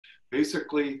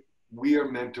Basically, we are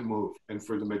meant to move. And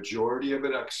for the majority of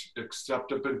it,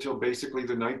 except up until basically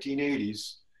the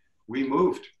 1980s, we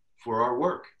moved for our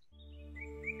work.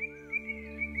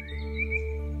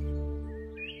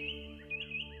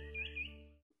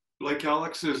 Like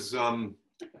Alex's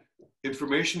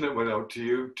information that went out to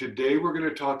you, today we're going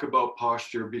to talk about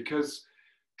posture because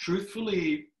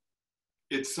truthfully,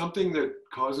 it's something that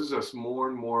causes us more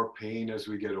and more pain as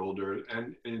we get older.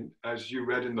 And as you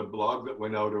read in the blog that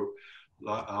went out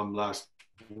last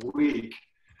week,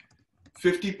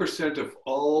 50% of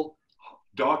all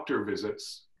doctor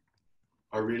visits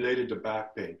are related to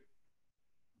back pain.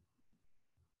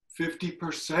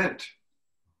 50%.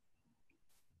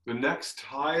 The next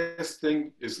highest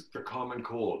thing is the common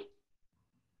cold.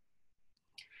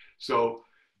 So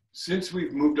since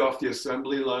we've moved off the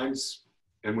assembly lines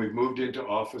and we've moved into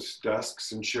office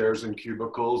desks and chairs and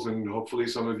cubicles, and hopefully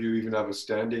some of you even have a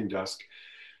standing desk,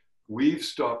 we've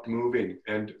stopped moving,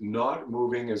 and not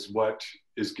moving is what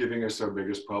is giving us our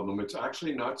biggest problem. It's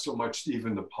actually not so much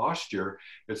even the posture,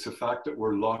 it's the fact that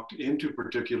we're locked into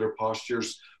particular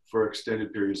postures for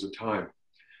extended periods of time.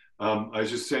 I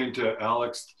was just saying to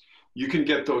Alex, you can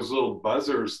get those little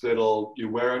buzzers that'll you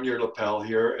wear on your lapel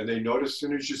here, and they notice as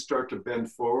soon as you start to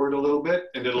bend forward a little bit,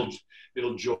 and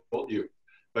it'll jolt you.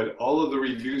 But all of the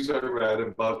reviews I read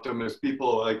about them is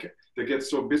people like they get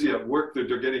so busy at work that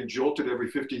they're getting jolted every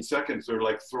 15 seconds. They're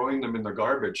like throwing them in the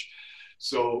garbage.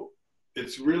 So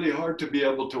it's really hard to be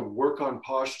able to work on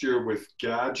posture with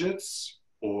gadgets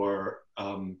or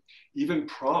even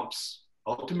prompts.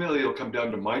 Ultimately, it'll come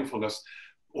down to mindfulness,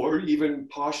 or even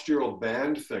postural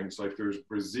band things like there's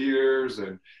brassieres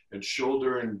and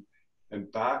shoulder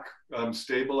and back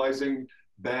stabilizing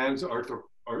bands,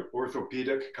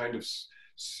 orthopedic kind of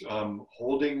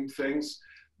holding things,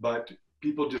 but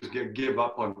people just give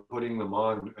up on putting them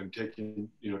on and taking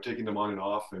them on and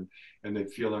off, and they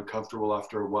feel uncomfortable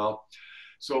after a while.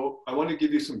 So I want to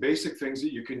give you some basic things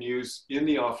that you can use in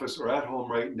the office or at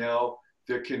home right now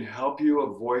that can help you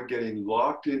avoid getting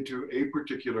locked into a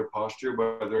particular posture,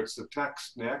 whether it's the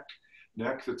text neck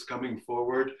that's coming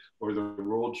forward, or the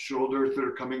rolled shoulders that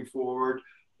are coming forward,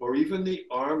 or even the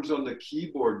arms on the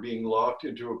keyboard being locked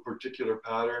into a particular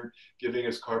pattern, giving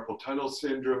us carpal tunnel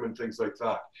syndrome and things like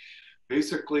that.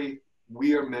 Basically,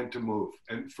 we are meant to move.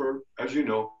 And for, as you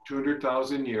know,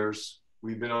 200,000 years,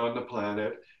 we've been on the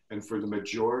planet. And for the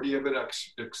majority of it,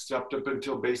 except up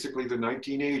until basically the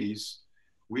 1980s,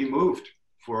 we moved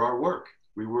for our work.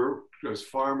 We worked as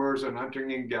farmers and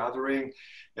hunting and gathering,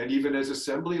 and even as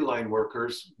assembly line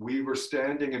workers, we were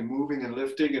standing and moving and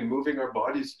lifting and moving our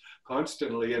bodies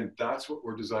constantly, and that's what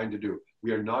we're designed to do.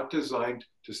 We are not designed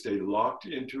to stay locked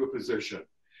into a position.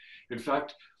 In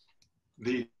fact,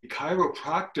 the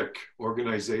Chiropractic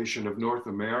Organization of North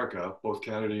America, both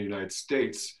Canada and the United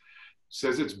States,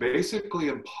 says it's basically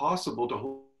impossible to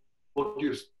hold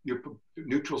your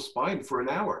neutral spine for an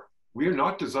hour. We are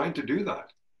not designed to do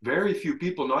that. Very few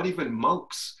people, not even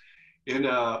monks in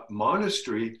a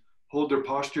monastery, hold their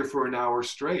posture for an hour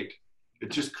straight.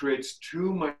 It just creates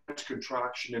too much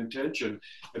contraction and tension,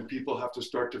 and people have to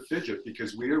start to fidget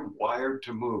because we are wired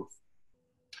to move.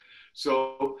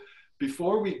 So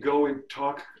before we go and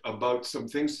talk about some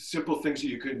things, simple things that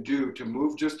you can do to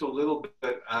move just a little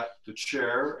bit at the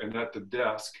chair and at the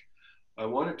desk, I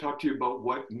want to talk to you about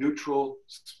what neutral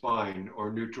spine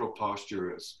or neutral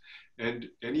posture is. And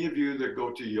any of you that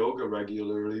go to yoga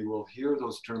regularly will hear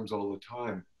those terms all the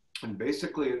time. And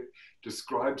basically it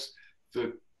describes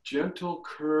the gentle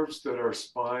curves that our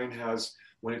spine has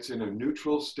when it's in a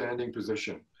neutral standing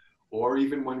position, or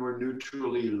even when we're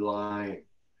neutrally lying.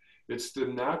 It's the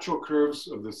natural curves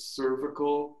of the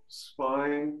cervical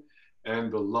spine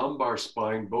and the lumbar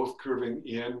spine, both curving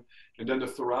in, and then the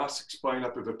thoracic spine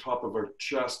up at the top of our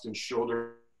chest and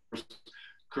shoulders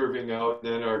curving out,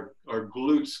 then our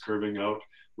glutes curving out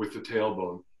with the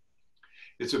tailbone.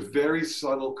 It's a very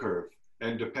subtle curve,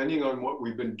 and depending on what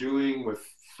we've been doing with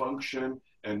function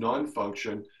and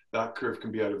non-function, that curve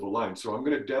can be out of line. So I'm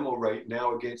going to demo right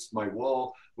now against my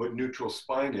wall what neutral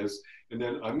spine is, and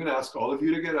then I'm going to ask all of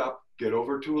you to get up, get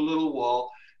over to a little wall,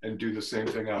 and do the same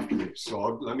thing after me. So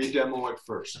let me demo it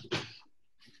first.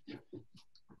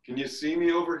 Can you see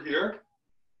me over here?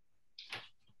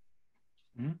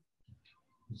 Mm-hmm.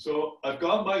 So I've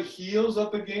got my heels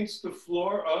up against the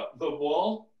floor, the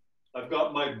wall. I've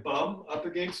got my bum up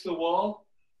against the wall.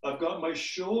 I've got my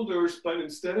shoulders, but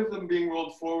instead of them being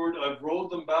rolled forward, I've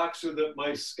rolled them back so that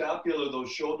my scapula,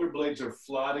 those shoulder blades, are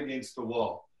flat against the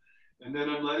wall. And then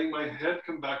I'm letting my head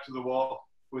come back to the wall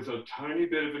with a tiny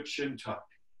bit of a chin tuck.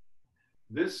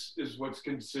 This is what's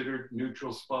considered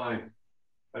neutral spine.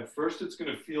 At first, it's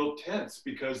going to feel tense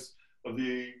because of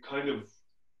the kind of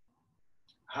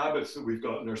habits that we've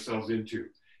gotten ourselves into.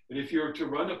 And if you were to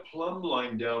run a plumb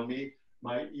line down me,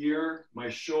 my ear, my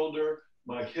shoulder,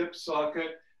 my hip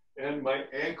socket, and my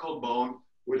ankle bone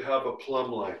would have a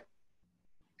plumb line.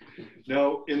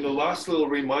 Now, in the last little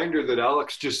reminder that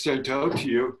Alex just sent out to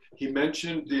you, he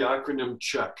mentioned the acronym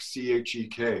CHEK,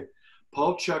 C-H-E-K.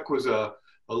 Paul Chek was a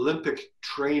Olympic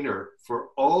trainer for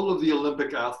all of the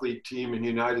Olympic athlete team in the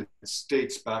United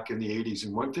States back in the 80s.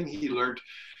 And one thing he learned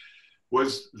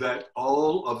was that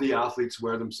all of the athletes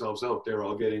wear themselves out. They're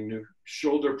all getting new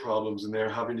shoulder problems and they're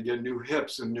having to get new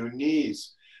hips and new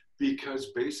knees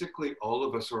because basically all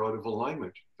of us are out of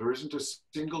alignment. There isn't a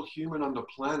single human on the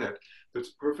planet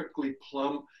that's perfectly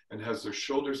plumb and has their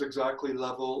shoulders exactly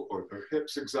level or their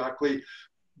hips exactly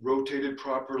rotated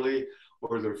properly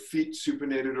or their feet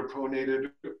supinated or pronated.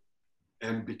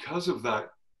 And because of that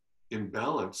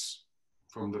imbalance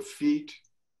from the feet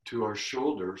to our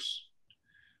shoulders,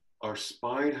 our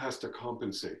spine has to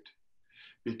compensate.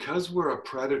 Because we're a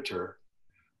predator,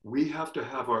 we have to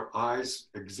have our eyes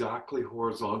exactly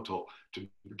horizontal to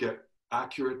get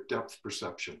accurate depth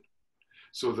perception.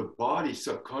 So the body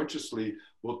subconsciously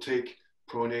will take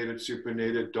pronated,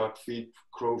 supinated, duck feet,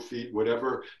 crow feet,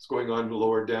 whatever is going on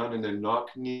lower down, and then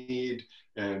knock-kneed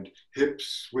and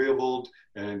hips swiveled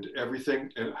and everything,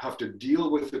 and have to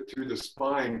deal with it through the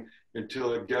spine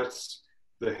until it gets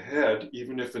the head,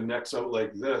 even if the neck's out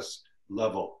like this,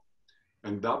 level.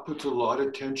 And that puts a lot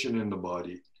of tension in the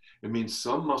body. It means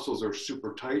some muscles are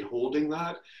super tight holding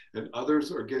that, and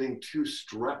others are getting too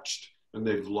stretched and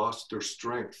they've lost their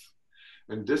strength.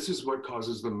 And this is what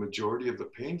causes the majority of the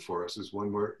pain for us, is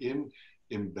when we're in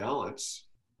imbalance,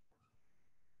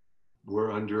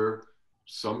 we're under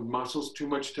some muscles too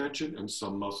much tension and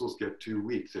some muscles get too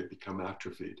weak. They become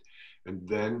atrophied. And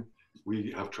then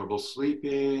we have trouble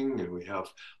sleeping and we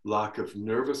have lack of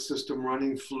nervous system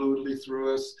running fluidly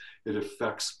through us. It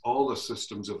affects all the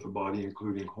systems of the body,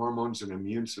 including hormones and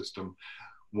immune system.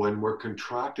 When we're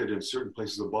contracted in certain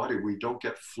places of the body, we don't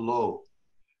get flow.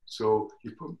 So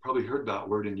you've probably heard that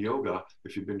word in yoga,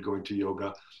 if you've been going to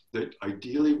yoga, that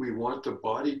ideally we want the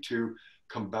body to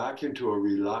come back into a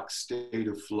relaxed state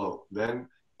of flow. Then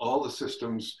all the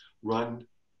systems run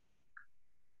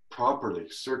properly: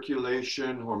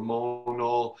 circulation,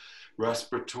 hormonal,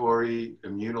 respiratory,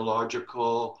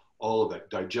 immunological, all of it,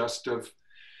 digestive,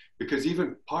 because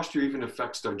even posture even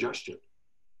affects digestion.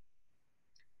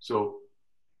 So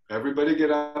everybody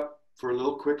get up for a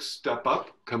little quick step up,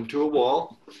 come to a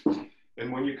wall.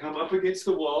 And when you come up against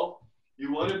the wall,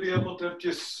 you want to be able to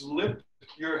just slip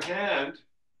your hand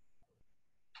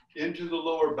into the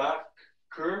lower back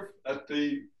curve at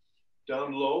the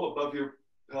down low above your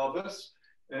pelvis,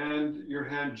 and your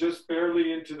hand just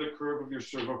barely into the curve of your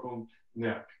cervical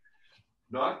neck.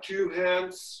 Not two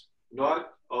hands,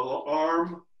 not an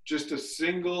arm, just a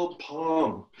single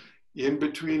palm in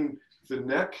between the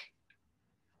neck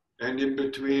and in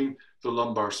between the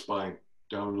lumbar spine,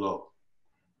 down low.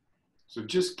 So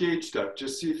just gauge that.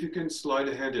 Just see if you can slide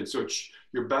a hand in. So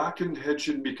your back and head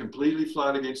shouldn't be completely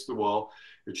flat against the wall.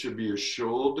 It should be your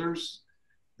shoulders,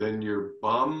 then your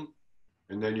bum,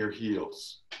 and then your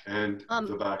heels and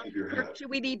the back of your head.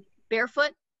 Should we be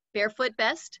barefoot? Barefoot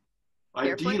best?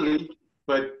 Ideally, barefoot?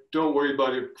 but don't worry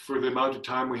about it for the amount of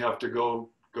time we have to go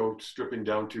stripping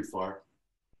down too far.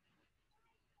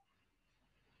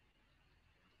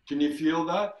 Can you feel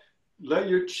that? Let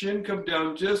your chin come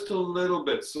down just a little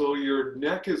bit so your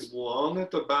neck is long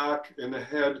at the back and the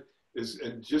head is,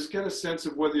 and just get a sense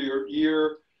of whether your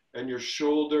ear and your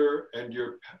shoulder and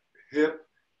your hip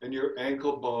and your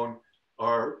ankle bone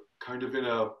are kind of in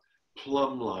a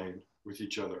plumb line with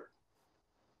each other.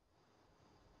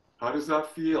 How does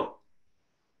that feel?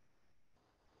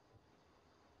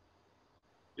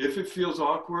 If it feels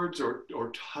awkward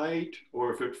or tight,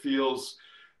 or if it feels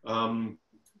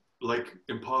like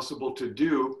impossible to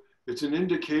do, it's an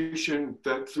indication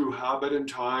that through habit and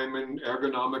time and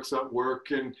ergonomics at work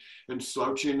and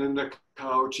slouching in the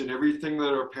couch and everything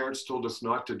that our parents told us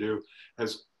not to do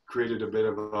has created a bit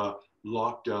of a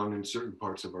lockdown in certain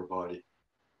parts of our body.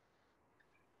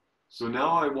 So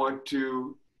now I want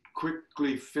to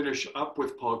quickly finish up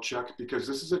with Paul Chek, because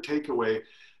this is a takeaway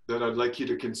that I'd like you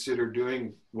to consider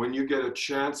doing when you get a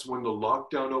chance, when the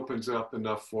lockdown opens up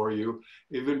enough for you,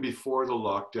 even before the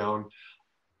lockdown.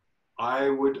 I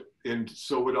would, and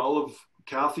so would all of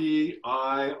Kathy,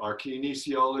 our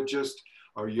kinesiologist,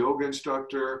 our yoga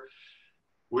instructor,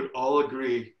 would all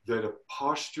agree that a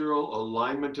postural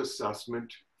alignment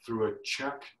assessment through a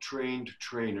Chek trained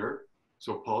trainer.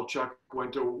 So Paul Chek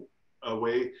went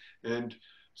away and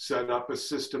set up a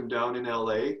system down in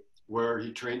LA where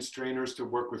he trains trainers to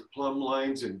work with plumb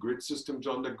lines and grid systems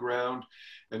on the ground,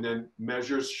 and then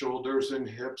measures shoulders and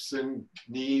hips and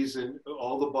knees and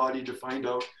all the body to find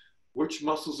out which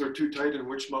muscles are too tight and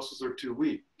which muscles are too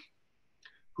weak.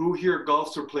 Who here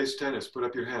golfs or plays tennis? Put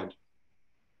up your hand.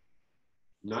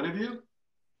 None of you?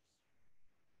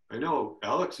 I know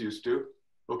Alex used to.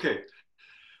 Okay.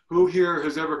 Who here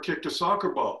has ever kicked a soccer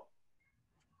ball?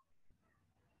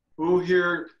 Who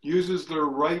here uses their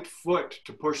right foot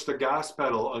to push the gas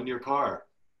pedal on your car?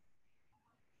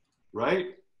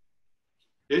 Right?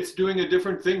 It's doing a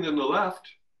different thing than the left.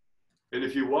 And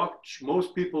if you watch,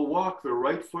 most people walk, the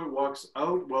right foot walks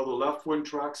out while the left one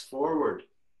tracks forward.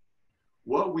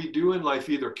 What we do in life,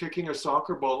 either kicking a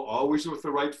soccer ball always with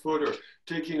the right foot or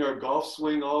taking our golf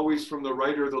swing always from the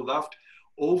right or the left,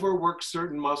 overworks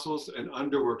certain muscles and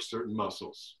underworks certain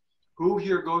muscles. Who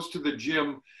here goes to the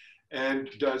gym and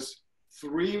does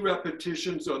 3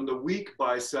 repetitions on the weak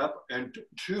bicep and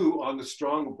 2 on the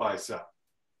strong bicep?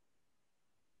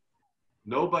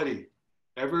 Nobody.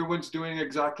 Everyone's doing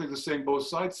exactly the same both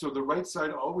sides. So the right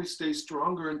side always stays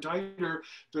stronger and tighter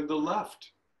than the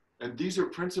left. And these are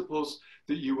principles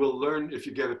that you will learn if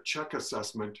you get a check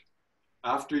assessment.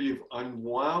 After you've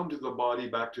unwound the body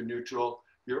back to neutral,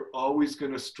 you're always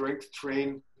going to strength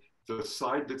train the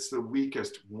side that's the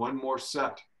weakest one more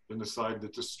set than the side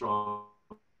that's the strongest.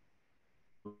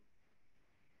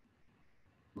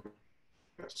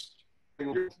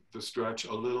 The stretch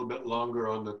a little bit longer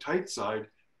on the tight side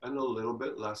and a little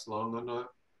bit less long on the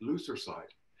looser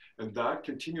side. And that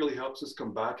continually helps us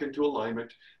come back into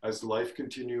alignment as life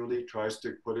continually tries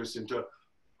to put us into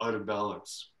out of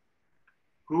balance.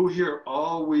 Who here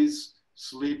always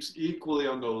sleeps equally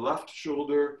on the left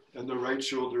shoulder and the right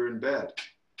shoulder in bed?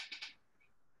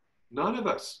 None of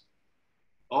us.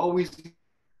 Always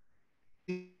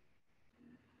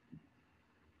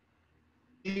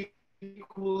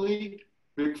equally.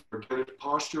 Big get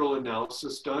postural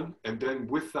analysis done, and then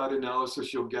with that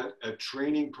analysis you'll get a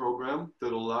training program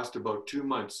that'll last about 2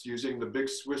 months using the big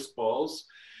Swiss balls,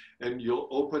 and you'll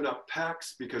open up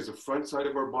pecs because the front side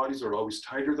of our bodies are always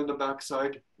tighter than the back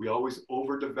side. We always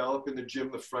overdevelop in the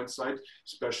gym the front side,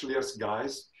 especially us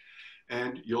guys,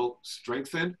 and you'll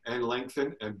strengthen and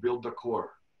lengthen and build the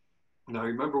core. Now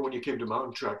remember, when you came to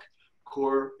mountain trek,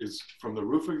 core is from the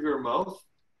roof of your mouth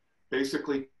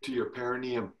basically to your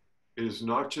perineum. It is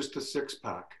not just a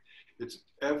six-pack. It's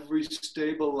every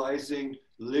stabilizing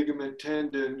ligament,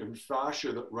 tendon, and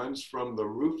fascia that runs from the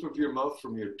roof of your mouth,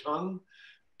 from your tongue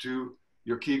to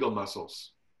your Kegel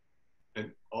muscles.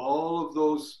 And all of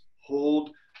those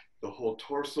hold the whole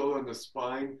torso and the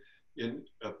spine in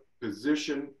a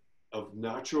position of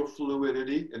natural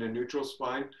fluidity in a neutral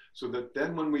spine, so that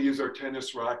then when we use our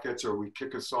tennis rackets or we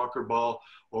kick a soccer ball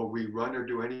or we run or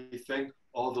do anything,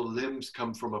 all the limbs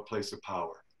come from a place of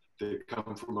power. They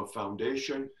come from a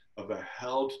foundation of a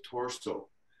held torso.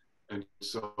 And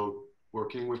so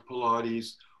working with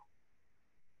Pilates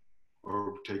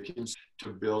or taking to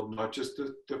build not just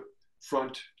the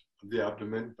front of the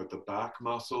abdomen, but the back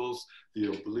muscles, the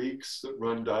obliques that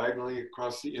run diagonally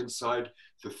across the inside,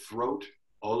 the throat,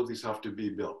 all of these have to be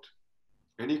built.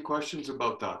 Any questions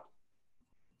about that?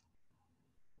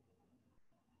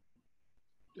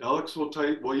 Alex will tell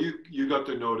you, well, you got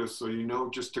the notice, so you know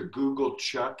just to Google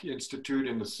Czech Institute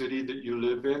in the city that you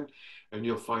live in, and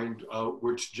you'll find out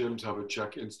which gyms have a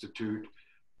Czech Institute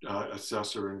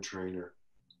assessor and trainer.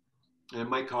 And it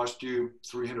might cost you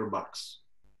 $300.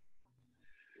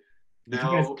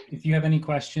 Now, if you have any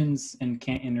questions and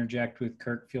can't interject with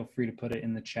Kirk, feel free to put it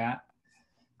in the chat.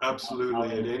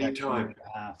 Absolutely, at any time.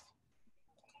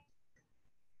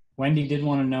 Wendy did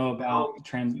want to know about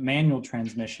manual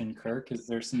transmission, Kirk. Is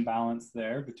there some balance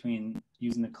there between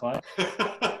using the clutch?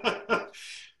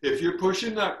 If you're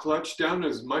pushing that clutch down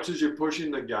as much as you're pushing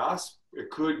the gas,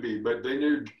 it could be, but then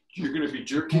you're going to be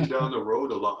jerking down the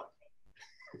road a lot.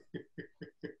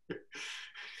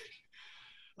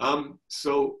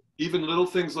 So even little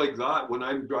things like that, when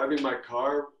I'm driving my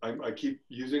car, I keep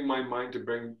using my mind to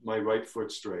bring my right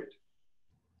foot straight.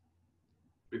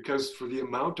 Because for the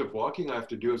amount of walking I have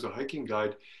to do as a hiking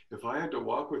guide, if I had to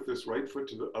walk with this right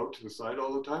foot out to the side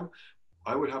all the time,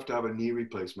 I would have to have a knee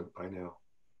replacement by now.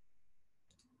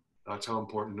 That's how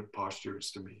important the posture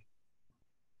is to me.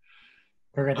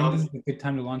 Kirk, I think this is a good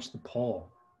time to launch the poll.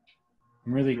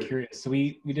 I'm really curious. So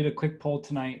we did a quick poll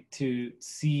tonight to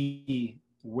see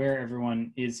where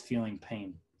everyone is feeling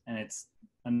pain, and it's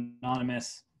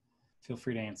anonymous. Feel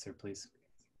free to answer, please.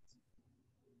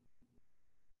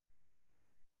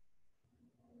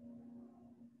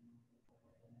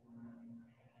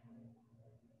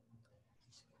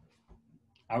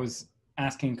 I was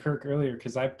asking Kirk earlier,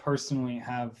 because I personally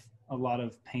have a lot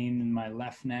of pain in my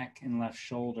left neck and left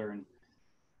shoulder, and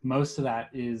most of that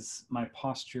is my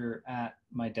posture at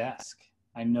my desk.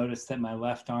 I notice that my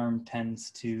left arm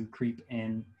tends to creep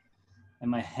in and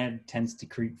my head tends to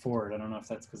creep forward. I don't know if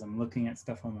that's because I'm looking at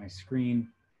stuff on my screen,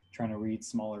 trying to read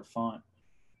smaller font.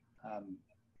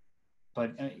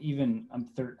 But even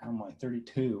I'm like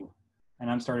 32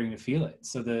 and I'm starting to feel it.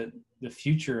 So the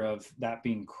future of that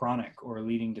being chronic or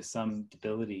leading to some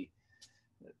debility,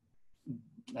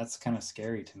 that's kind of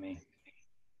scary to me.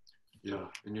 Yeah,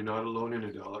 and you're not alone in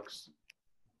it, Alex.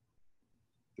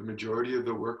 The majority of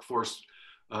the workforce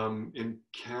in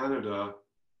Canada,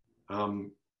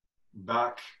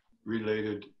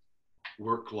 back-related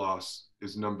work loss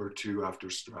is number 2 after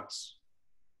stress.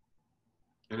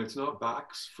 And it's not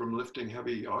backs from lifting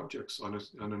heavy objects on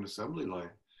an assembly line.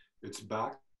 It's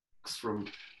backs from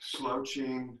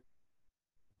slouching,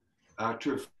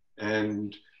 atrophy,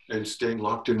 and staying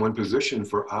locked in one position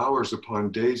for hours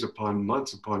upon days, upon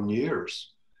months, upon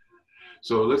years.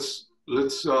 So it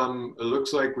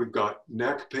looks like we've got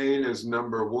neck pain as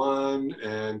number 1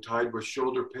 and tied with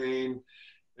shoulder pain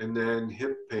and then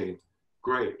hip pain.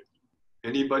 Great.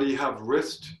 Anybody have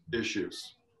wrist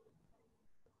issues?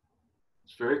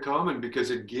 It's very common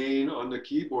because again, on the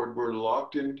keyboard, we're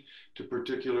locked into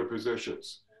particular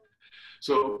positions.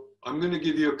 So I'm going to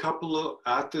give you a couple of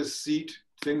at the seat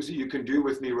things that you can do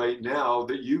with me right now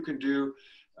that you can do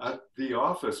at the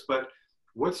office, but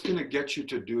what's going to get you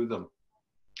to do them?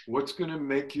 What's going to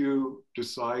make you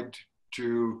decide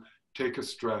to take a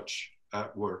stretch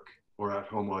at work or at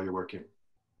home while you're working?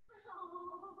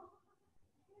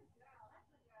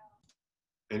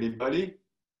 Anybody?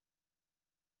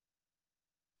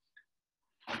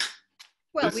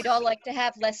 Well, we'd all like to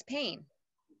have less pain.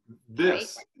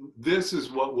 This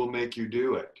is what will make you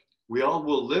do it. We all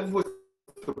will live with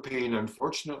the pain,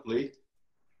 unfortunately.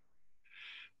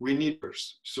 We need,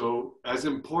 so as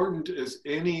important as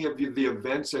any of the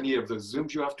events, any of the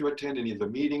Zooms you have to attend, any of the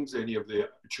meetings, any of the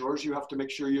chores you have to make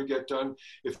sure you get done,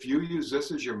 if you use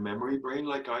this as your memory brain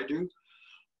like I do,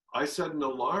 I set an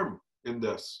alarm in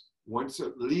this once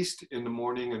at least in the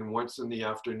morning and once in the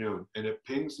afternoon, and it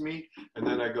pings me, and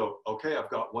then I go, okay, I've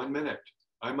got 1 minute.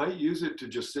 I might use it to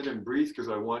just sit and breathe because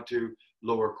I want to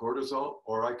lower cortisol,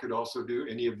 or I could also do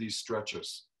any of these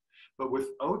stretches. But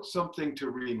without something to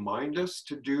remind us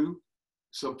to do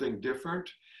something different,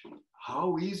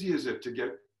 how easy is it to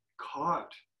get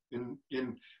caught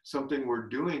in something we're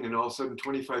doing and all of a sudden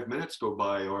 25 minutes go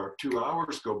by or 2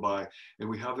 hours go by and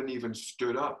we haven't even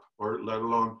stood up or let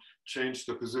alone changed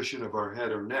the position of our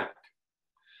head or neck.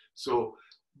 So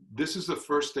this is the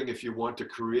first thing if you want to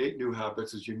create new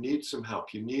habits is you need some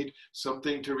help. You need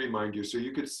something to remind you. So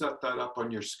you could set that up on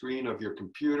your screen of your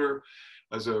computer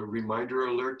as a reminder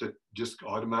alert that just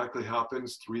automatically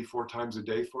happens 3-4 times a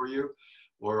day for you,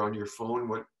 or on your phone.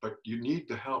 But you need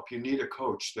the help. You need a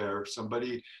coach there,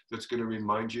 somebody that's going to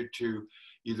remind you to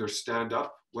either stand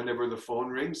up whenever the phone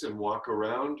rings and walk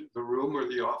around the room or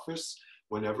the office.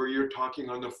 Whenever you're talking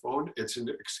on the phone, it's an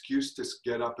excuse to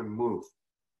get up and move.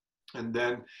 And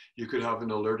then you could have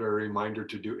an alert or a reminder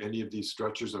to do any of these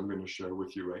stretches I'm going to share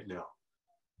with you right now.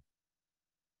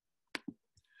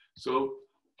 So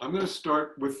I'm going to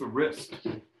start with the wrist.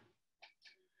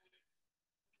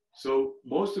 So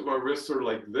most of our wrists are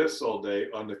like this all day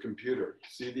on the computer.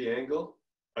 See the angle?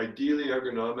 Ideally,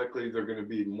 ergonomically, they're going to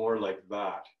be more like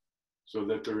that so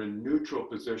that they're in neutral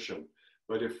position.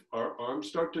 But if our arms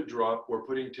start to drop, we're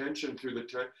putting tension through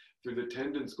the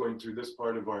tendons going through this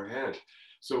part of our head.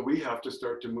 So we have to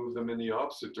start to move them in the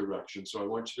opposite direction. So I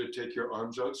want you to take your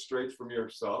arms out straight from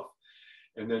yourself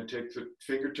and then take the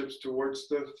fingertips towards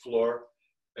the floor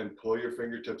and pull your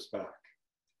fingertips back.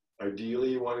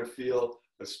 Ideally, you want to feel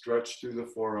a stretch through the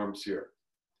forearms here.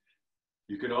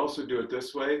 You can also do it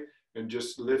this way and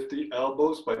just lift the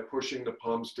elbows by pushing the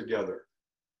palms together.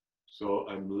 So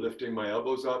I'm lifting my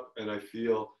elbows up and I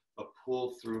feel a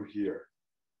pull through here.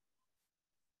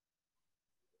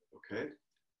 Okay?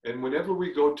 And whenever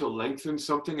we go to lengthen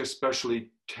something,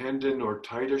 especially tendon or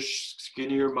tightish,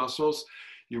 skinnier muscles,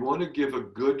 you want to give a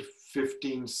good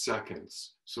 15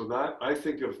 seconds. So that, I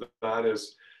think of that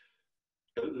as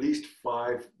at least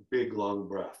 5 big long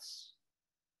breaths.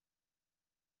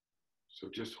 So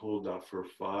just hold that for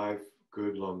 5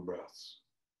 good long breaths.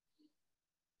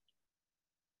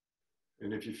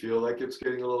 And if you feel like it's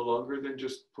getting a little longer, then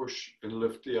just push and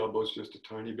lift the elbows just a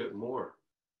tiny bit more.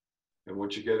 And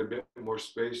once you get a bit more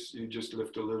space, you just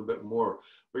lift a little bit more.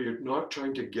 But you're not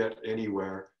trying to get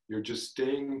anywhere. You're just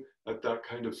staying at that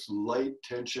kind of light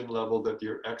tension level that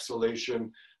your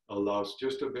exhalation allows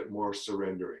just a bit more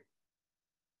surrendering.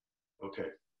 Okay.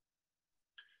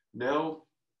 Now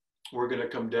we're going to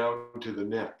come down to the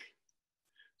neck.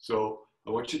 So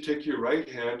I want you to take your right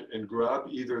hand and grab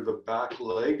either the back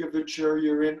leg of the chair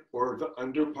you're in or the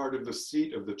under part of the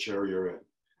seat of the chair you're in.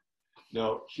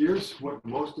 Now, here's what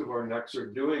most of our necks are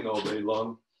doing all day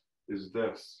long is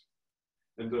this.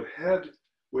 And the head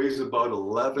weighs about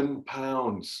 11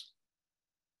 pounds.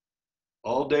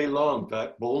 All day long,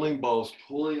 that bowling ball's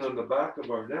pulling on the back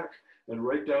of our neck and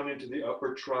right down into the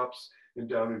upper traps and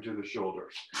down into the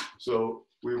shoulders. So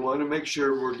we want to make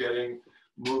sure we're getting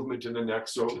movement in the neck.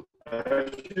 So as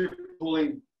you're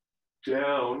pulling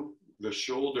down the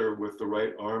shoulder with the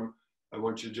right arm, I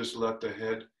want you to just let the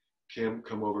head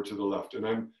come over to the left. And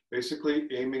I'm basically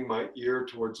aiming my ear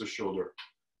towards the shoulder.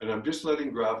 And I'm just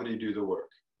letting gravity do the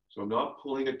work. So I'm not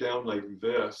pulling it down like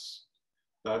this.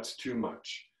 That's too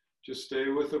much. Just stay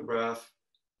with the breath.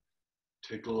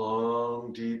 Take a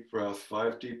long, deep breath,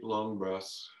 5 deep, long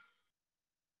breaths.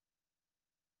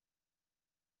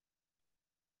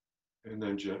 And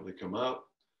then gently come up.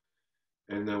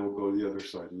 And then we'll go to the other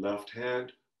side. Left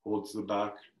hand holds the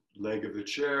back leg of the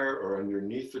chair or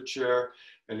underneath the chair,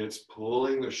 and it's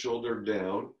pulling the shoulder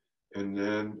down. And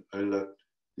then I let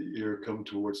the ear come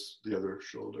towards the other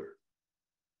shoulder.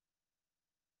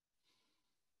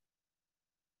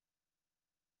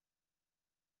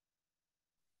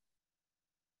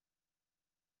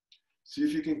 See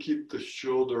if you can keep the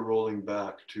shoulder rolling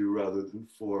back too rather than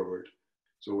forward.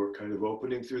 So we're kind of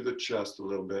opening through the chest a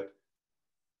little bit.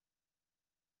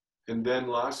 And then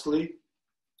lastly,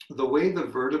 the way the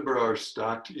vertebrae are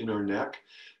stacked in our neck,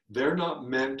 they're not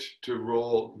meant to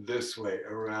roll this way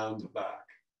around the back.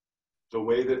 The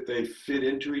way that they fit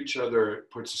into each other, it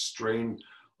puts a strain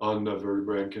on the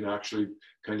vertebrae and can actually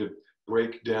kind of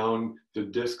break down the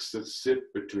discs that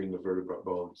sit between the vertebral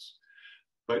bones.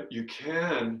 But you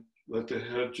can let the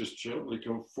head just gently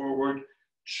come forward,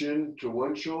 chin to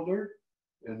one shoulder,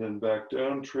 and then back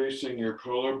down, tracing your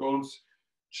collarbones,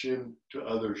 chin to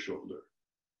other shoulder.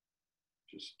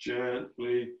 Just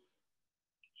gently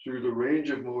through the range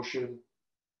of motion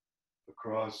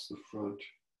across the front.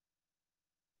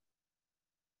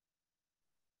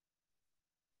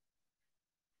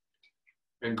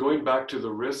 And going back to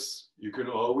the wrists, you can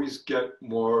always get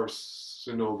more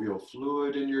synovial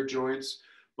fluid in your joints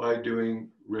by doing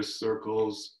wrist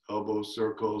circles, elbow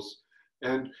circles,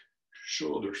 and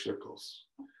shoulder circles.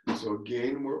 So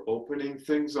again, we're opening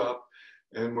things up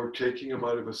and we're taking them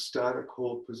out of a static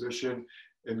hold position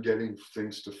and getting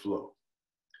things to flow.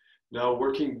 Now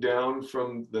working down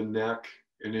from the neck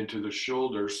and into the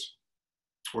shoulders,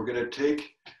 we're going to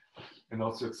take, and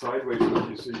I'll sit sideways with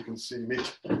you so you can see me.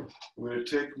 I'm going to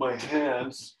take my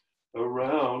hands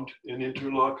around and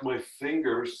interlock my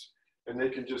fingers, and they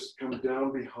can just come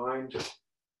down behind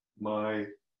my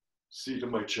seat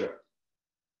of my chair.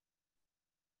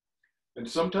 And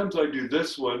sometimes I do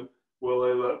this one while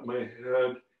I let my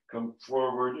head come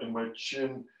forward and my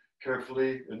chin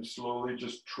carefully and slowly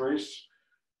just trace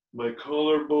my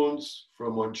collarbones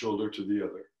from one shoulder to the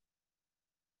other.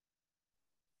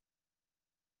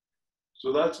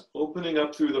 So that's opening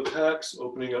up through the pecs,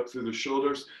 opening up through the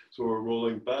shoulders. So we're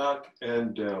rolling back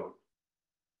and down.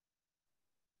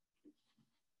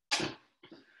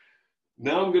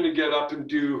 Now I'm going to get up and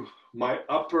do my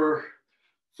upper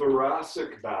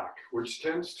thoracic back, which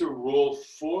tends to roll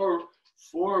forward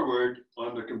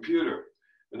on the computer.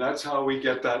 And that's how we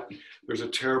get that. There's a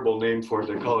terrible name for it.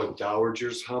 They call it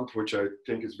dowager's hump, which I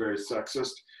think is very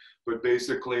sexist. But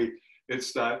basically,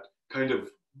 it's that kind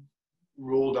of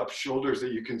rolled up shoulders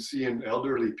that you can see in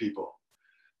elderly people.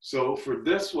 So for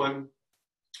this one,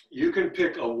 you can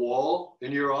pick a wall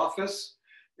in your office,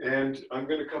 and I'm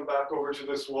going to come back over to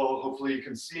this wall. Hopefully you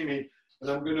can see me. And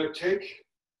I'm going to take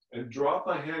and drop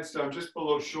my hands down just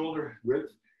below shoulder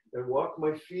width and walk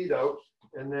my feet out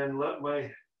and then let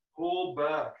my whole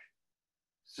back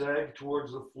sag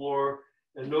towards the floor.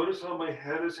 And notice how my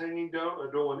head is hanging down. I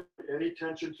don't want any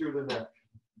tension through the neck.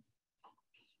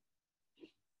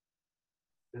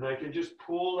 And I can just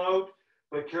pull out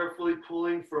by carefully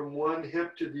pulling from one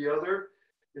hip to the other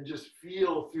and just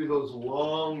feel through those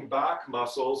long back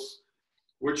muscles,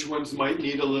 which ones might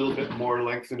need a little bit more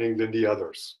lengthening than the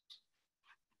others.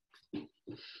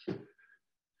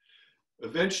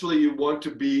 Eventually, you want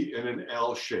to be in an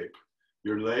L shape.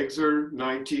 Your legs are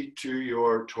 90 to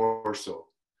your torso.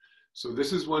 So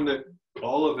this is one that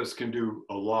all of us can do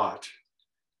a lot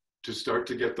to start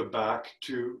to get the back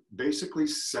to basically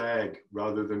sag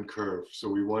rather than curve. So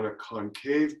we want a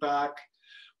concave back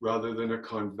rather than a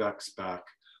convex back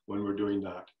when we're doing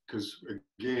that. Because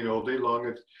again, all day long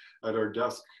at our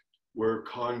desk, we're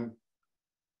convexed,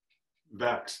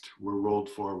 we're rolled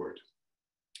forward.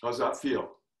 How's that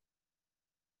feel?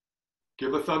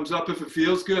 Give a thumbs up if it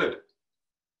feels good.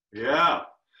 Yeah.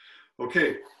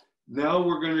 Okay, now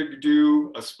we're going to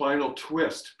do a spinal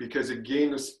twist, because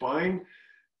again, the spine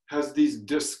has these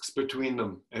discs between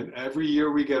them. And every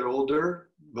year we get older,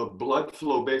 the blood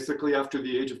flow basically after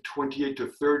the age of 28 to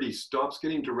 30 stops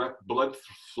getting direct blood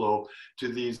flow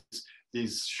to these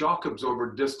shock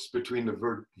absorber discs between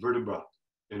the vertebra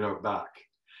in our back.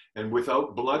 And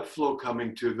without blood flow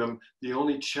coming to them, the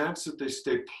only chance that they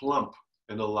stay plump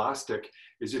and elastic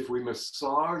is if we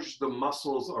massage the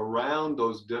muscles around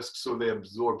those discs so they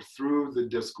absorb through the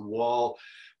disc wall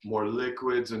more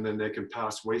liquids, and then they can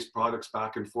pass waste products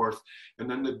back and forth. And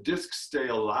then the discs stay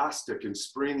elastic and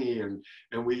springy, and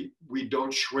we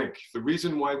don't shrink. The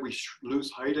reason why we lose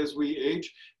height as we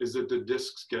age is that the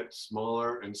discs get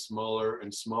smaller and smaller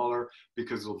and smaller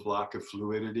because of lack of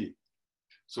fluidity.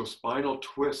 So spinal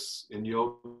twists in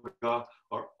yoga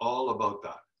are all about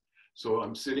that. So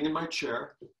I'm sitting in my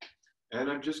chair, and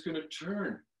I'm just going to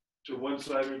turn to one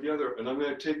side or the other. And I'm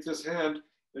going to take this hand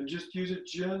and just use it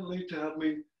gently to help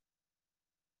me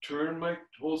turn my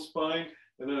whole spine.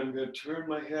 And then I'm going to turn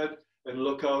my head and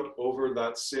look out over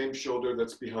that same shoulder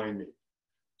that's behind me.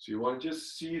 So you want to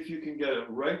just see if you can get it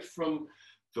right from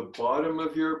the bottom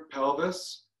of your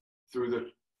pelvis through the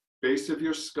base of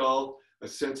your skull, a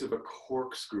sense of a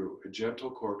corkscrew, a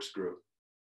gentle corkscrew.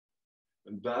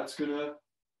 And that's going to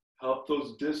help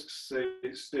those discs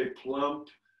stay plump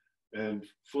and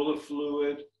full of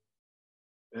fluid,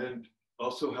 and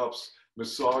also helps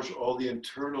massage all the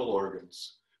internal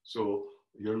organs. So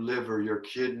your liver, your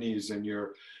kidneys, and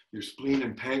your spleen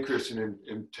and pancreas and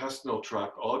intestinal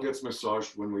tract all gets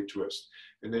massaged when we twist.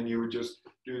 And then you would just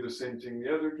do the same thing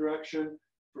the other direction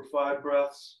for 5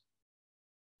 breaths.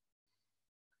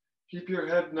 Keep your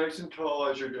head nice and tall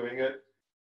as you're doing it.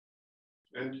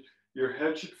 And your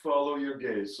head should follow your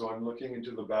gaze. So I'm looking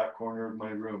into the back corner of my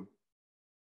room.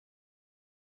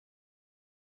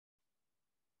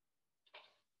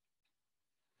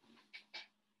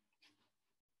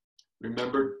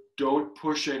 Remember, don't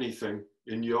push anything.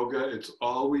 In yoga, it's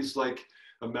always like,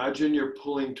 imagine you're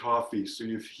pulling toffee. So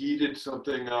you've heated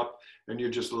something up and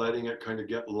you're just letting it kind of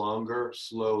get longer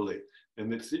slowly.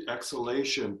 And it's the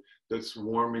exhalation that's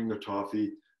warming the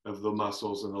toffee of the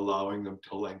muscles and allowing them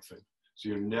to lengthen. So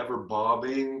you're never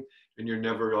bobbing and you're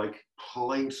never like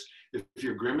pulling. If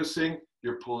you're grimacing,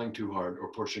 you're pulling too hard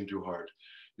or pushing too hard.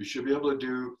 You should be able to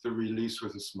do the release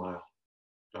with a smile.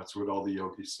 That's what all the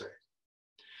yogis say.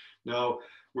 Now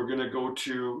we're going to go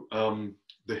to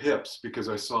the hips, because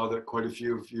I saw that quite a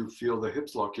few of you feel the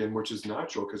hips lock in, which is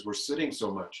natural because we're sitting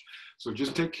so much. So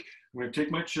just I'm going to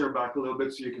take my chair back a little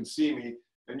bit so you can see me.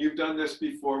 And you've done this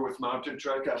before with mountain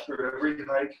trek after every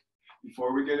hike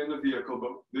before we get in the vehicle,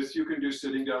 but this you can do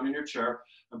sitting down in your chair.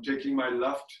 I'm taking my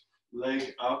left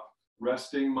leg up,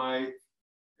 resting my,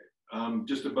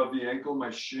 just above the ankle, my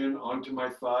shin onto my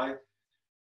thigh.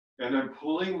 And I'm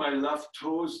pulling my left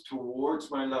toes towards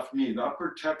my left knee. That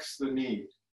protects the knee.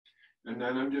 And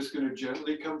then I'm just going to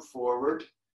gently come forward.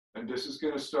 And this is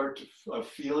going to start to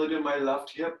feel it in my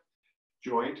left hip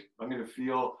joint. I'm going to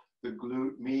feel the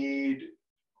glute med.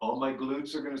 All my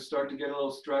glutes are going to start to get a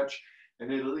little stretch.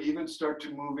 And it'll even start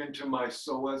to move into my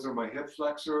psoas or my hip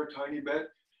flexor a tiny bit.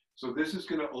 So this is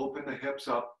going to open the hips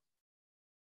up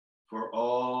for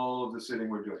all of the sitting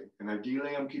we're doing. And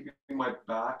ideally, I'm keeping my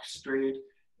back straight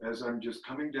as I'm just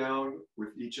coming down with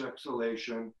each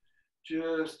exhalation,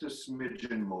 just a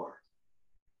smidgen more.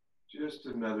 Just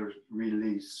another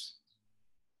release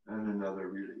and another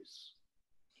release.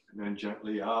 And then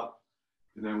gently up,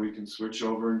 and then we can switch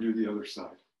over and do the other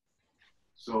side.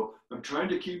 So I'm trying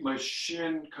to keep my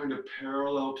shin kind of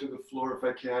parallel to the floor if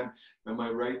I can, and my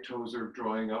right toes are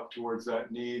drawing up towards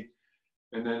that knee.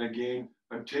 And then again,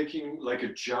 I'm taking like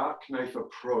a jackknife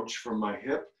approach from my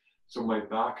hip. So my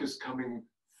back is coming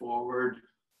forward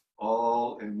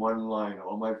all in one line.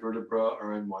 All my vertebrae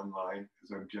are in one line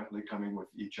as I'm gently coming with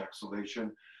each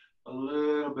exhalation a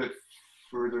little bit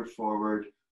further forward,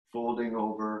 folding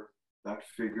over that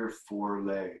figure 4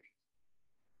 leg.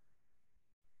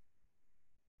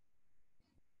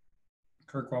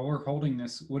 Kirk, while we're holding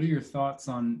this, what are your thoughts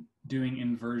on doing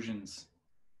inversions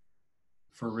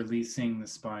for releasing the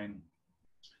spine?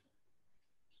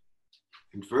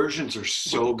 Inversions are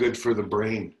so good for the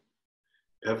brain.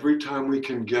 Every time we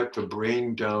can get the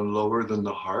brain down lower than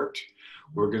the heart,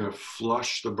 we're going to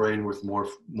flush the brain with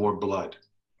more blood.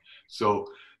 So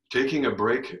taking a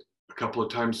break a couple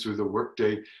of times through the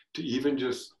workday to even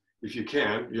just, if you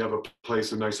can, you have a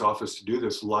place, a nice office to do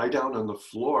this, lie down on the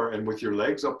floor and with your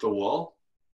legs up the wall,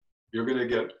 you're going to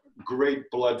get great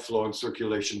blood flow and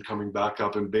circulation coming back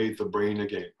up and bathe the brain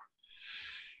again.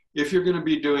 If you're going to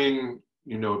be doing,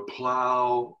 you know,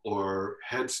 plow or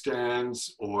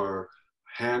headstands or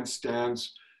handstands,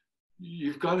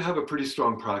 you've got to have a pretty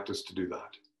strong practice to do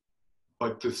that.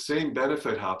 But the same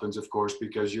benefit happens, of course,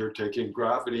 because you're taking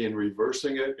gravity and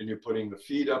reversing it, and you're putting the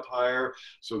feet up higher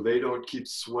so they don't keep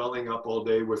swelling up all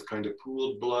day with kind of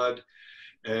pooled blood,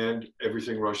 and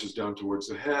everything rushes down towards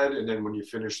the head. And then when you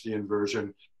finish the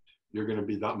inversion, you're going to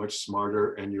be that much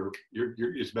smarter, and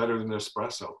it's better than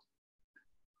espresso.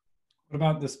 What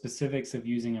about the specifics of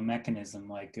using a mechanism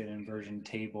like an inversion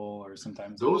table or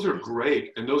sometimes? Those are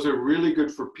great. And those are really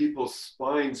good for people's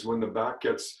spines when the back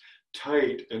gets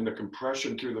tight and the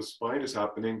compression through the spine is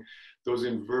happening. Those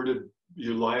inverted,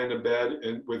 you lie in a bed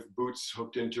and with boots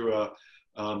hooked into a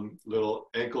little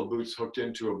ankle boots hooked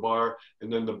into a bar,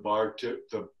 and then the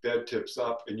bed tips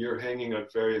up and you're hanging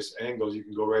at various angles. You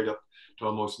can go right up to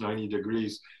almost 90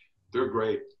 degrees. They're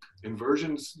great.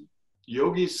 Inversions,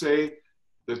 yogis say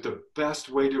that the best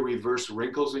way to reverse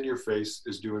wrinkles in your face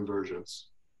is do inversions.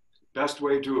 Best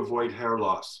way to avoid hair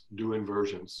loss, do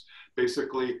inversions.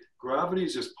 Basically, gravity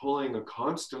is just pulling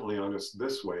constantly on us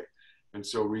this way. And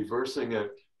so reversing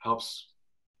it helps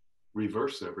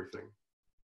reverse everything.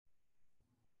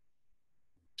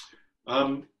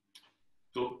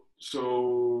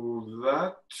 So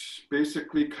that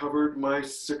basically covered my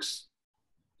 6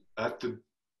 at the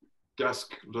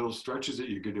desk little stretches that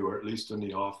you could do, or at least in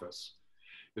the office.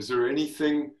 Is there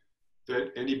anything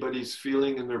that anybody's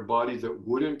feeling in their body that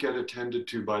wouldn't get attended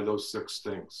to by those 6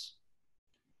 things?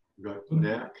 You got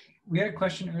neck. We had a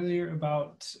question earlier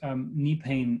about knee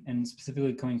pain, and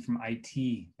specifically coming from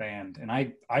IT band. And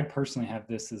I personally have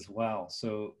this as well.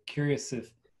 So curious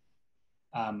if,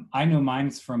 I know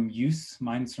mine's from use,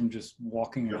 mine's from just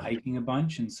walking and hiking a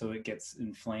bunch. And so it gets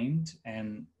inflamed,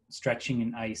 and stretching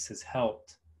and ice has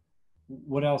helped.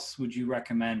 What else would you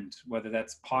recommend, whether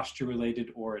that's posture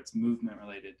related or it's movement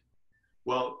related?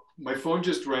 Well, my phone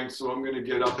just rang, so I'm going to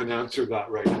get up and answer that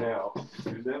right now.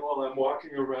 And then while I'm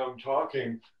walking around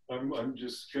talking, I'm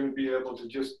just going to be able to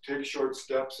just take short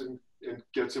steps and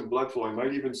get some blood flow. I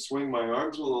might even swing my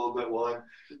arms a little bit while I'm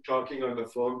talking on the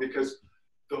phone, because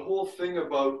the whole thing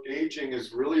about aging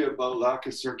is really about lack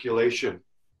of circulation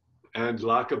and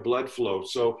lack of blood flow.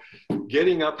 So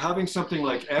getting up, having something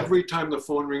like every time the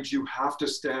phone rings, you have to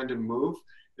stand and move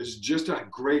is just a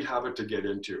great habit to get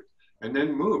into. And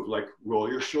then move, like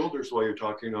roll your shoulders while you're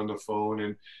talking on the phone,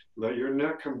 and let your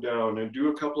neck come down, and do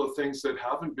a couple of things that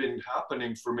haven't been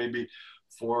happening for maybe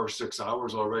 4 or 6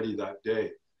 hours already that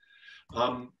day.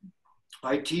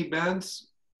 IT bands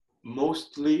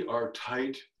mostly are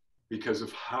tight because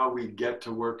of how we get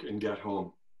to work and get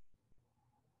home.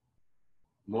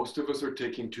 Most of us are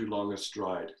taking too long a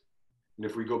stride. And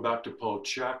if we go back to Paul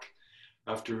Chek,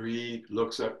 after he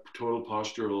looks at total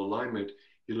postural alignment,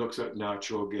 he looks at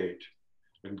natural gait.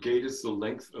 And gait is the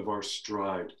length of our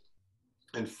stride.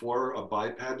 And for a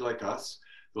biped like us,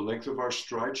 the length of our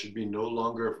stride should be no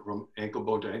longer from ankle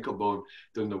bone to ankle bone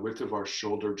than the width of our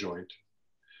shoulder joint.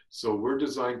 So we're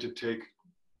designed to take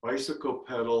bicycle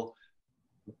pedal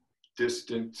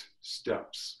distant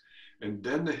steps. And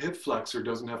then the hip flexor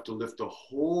doesn't have to lift the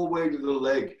whole way to the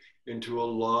leg into a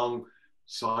long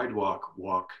sidewalk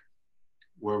walk,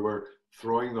 where we're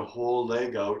throwing the whole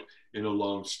leg out in a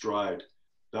long stride.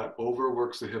 That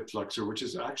overworks the hip flexor, which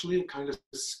is actually a kind of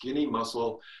skinny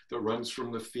muscle that runs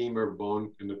from the femur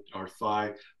bone in our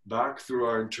thigh back through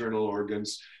our internal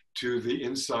organs to the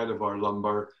inside of our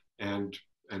lumbar and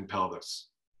pelvis.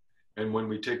 And when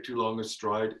we take too long a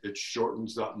stride, it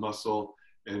shortens that muscle,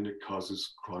 and it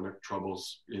causes chronic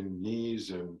troubles in knees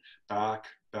and back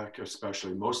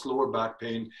especially. Most lower back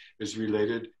pain is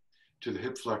related to the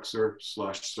hip flexor /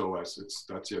 psoas.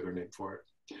 That's the other name for it.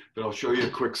 But I'll show you a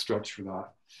quick stretch for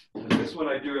that. And this one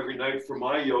I do every night for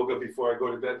my yoga before I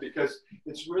go to bed, because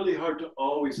it's really hard to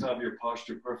always have your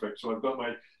posture perfect. So I've got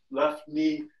my left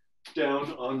knee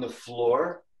down on the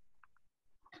floor.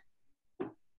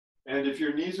 And if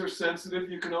your knees are sensitive,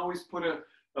 you can always put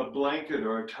a blanket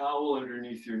or a towel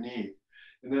underneath your knee.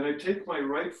 And then I take my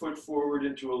right foot forward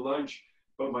into a lunge,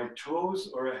 but my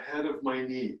toes are ahead of my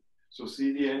knee. So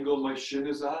see the angle my shin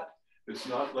is at? It's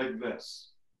not like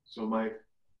this. So my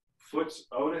foot's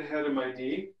out ahead of my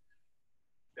knee,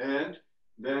 and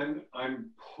then I'm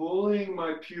pulling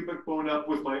my pubic bone up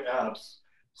with my abs.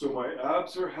 So my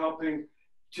abs are helping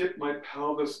tip my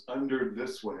pelvis under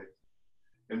this way.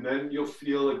 And then you'll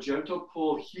feel a gentle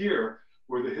pull here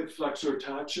where the hip flexor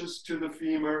attaches to the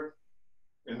femur,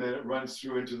 and then it runs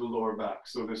through into the lower back.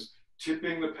 So this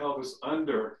tipping the pelvis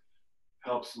under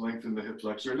helps lengthen the hip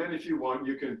flexor. And then if you want,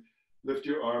 you can lift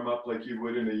your arm up like you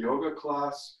would in a yoga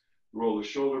class, roll the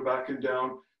shoulder back and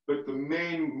down. But the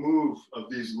main move of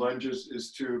these lunges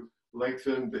is to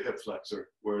lengthen the hip flexor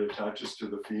where it attaches to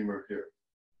the femur here.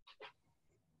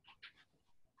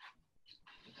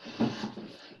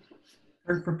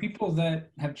 For people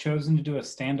that have chosen to do a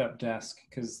stand-up desk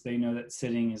because they know that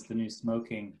sitting is the new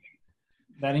smoking,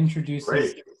 that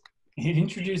introduces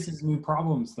new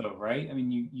problems though, right? I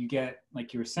mean, you get,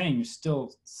 like you were saying, you're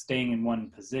still staying in one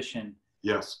position.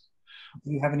 Yes.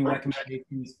 Do you have any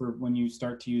recommendations for when you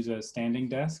start to use a standing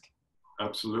desk?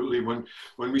 Absolutely. When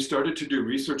we started to do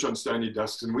research on standing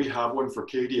desks, and we have one for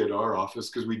Katie at our office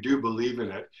because we do believe in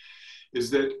it,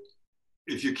 is that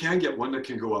if you can get one that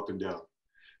can go up and down.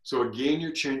 So again,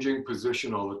 you're changing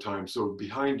position all the time. So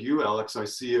behind you, Alex, I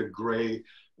see a gray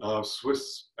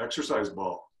Swiss exercise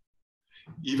ball.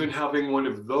 Even having one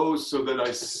of those so that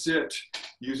I sit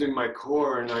using my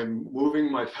core and I'm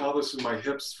moving my pelvis and my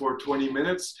hips for 20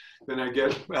 minutes, then I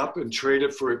get up and trade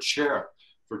it for a chair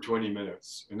for 20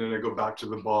 minutes. And then I go back to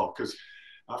the ball, because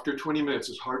after 20 minutes,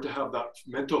 it's hard to have that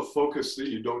mental focus that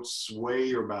you don't sway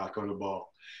your back on a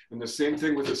ball. And the same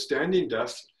thing with a standing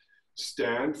desk.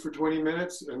 Stand for 20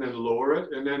 minutes and then lower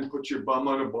it and then put your bum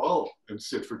on a ball and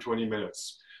sit for 20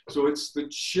 minutes. So it's the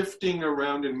shifting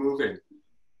around and moving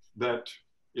that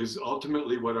is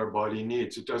ultimately what our body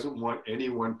needs. It doesn't want any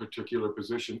one particular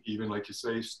position, even like you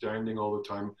say, standing all the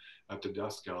time at the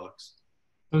desk, Alex.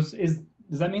 Does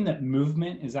that mean that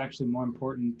movement is actually more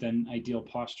important than ideal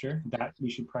posture, that we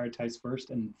should prioritize first,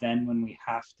 and then when we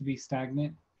have to be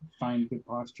stagnant, find good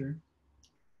posture?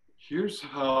 Here's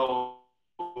how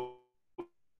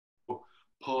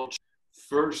Paul,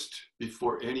 first,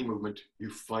 before any movement, you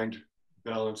find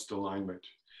balanced alignment.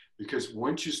 Because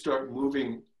once you start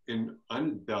moving in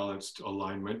unbalanced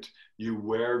alignment, you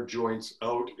wear joints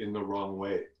out in the wrong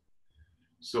way.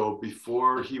 So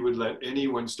before he would let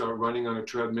anyone start running on a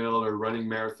treadmill or running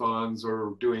marathons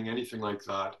or doing anything like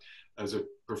that, as a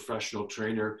professional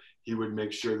trainer, he would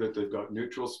make sure that they've got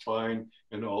neutral spine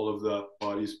and all of the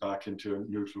bodies back into a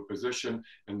neutral position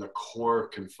and the core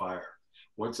can fire.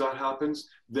 Once that happens,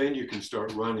 then you can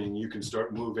start running, you can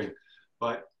start moving.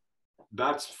 But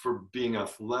that's for being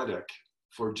athletic.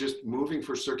 For just moving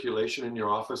for circulation in your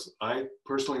office, I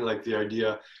personally like the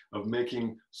idea of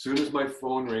making, soon as my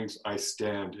phone rings, I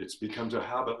stand. It becomes a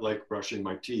habit like brushing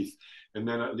my teeth. And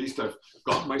then at least I've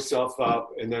got myself up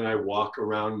and then I walk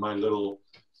around my little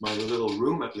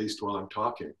room at least while I'm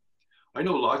talking. I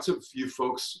know lots of you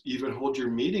folks even hold your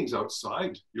meetings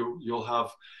outside. You'll have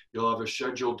a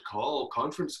scheduled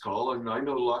conference call, and I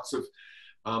know lots of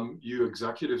you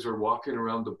executives are walking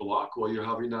around the block while you're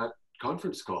having that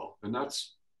conference call, and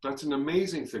that's an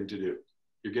amazing thing to do.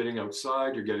 You're getting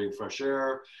outside, you're getting fresh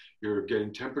air, you're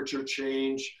getting temperature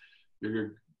change,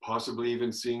 you're possibly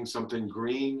even seeing something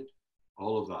green,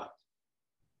 all of that.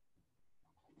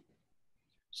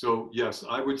 So yes,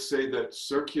 I would say that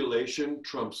circulation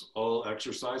trumps all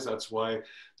exercise. That's why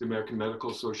the American Medical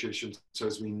Association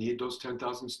says we need those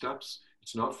 10,000 steps.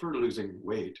 It's not for losing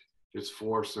weight, it's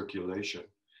for circulation.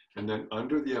 And then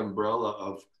under the umbrella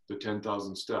of the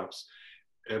 10,000 steps,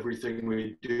 everything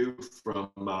we do from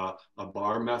a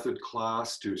bar method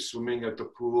class to swimming at the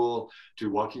pool to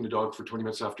walking the dog for 20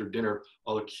 minutes after dinner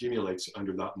all accumulates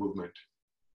under that movement.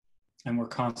 And we're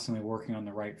constantly working on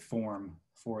the right form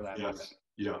for that. Yes.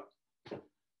 Yeah.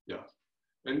 Yeah.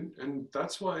 And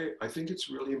that's why I think it's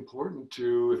really important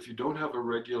to, if you don't have a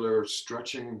regular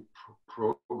stretching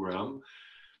program,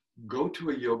 go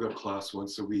to a yoga class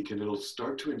once a week and it'll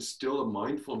start to instill a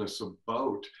mindfulness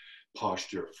about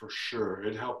posture for sure.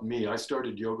 It helped me. I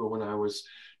started yoga when I was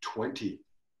 20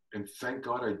 and thank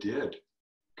God I did,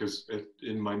 because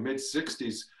in my mid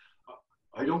 60s,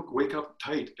 I don't wake up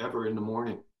tight ever in the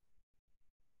morning,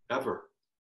 ever.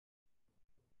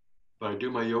 But I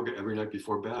do my yoga every night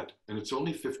before bed. And it's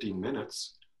only 15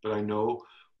 minutes, but I know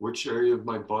which area of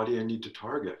my body I need to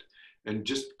target. And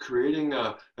just creating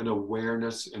an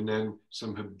awareness and then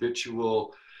some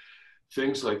habitual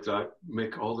things like that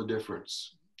make all the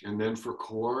difference. And then for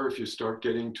core, if you start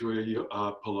getting to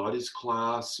a Pilates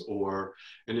class,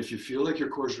 and if you feel like your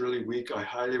core is really weak, I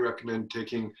highly recommend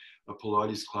taking a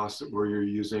Pilates class where you're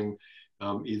using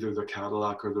either the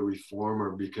Cadillac or the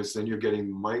Reformer, because then you're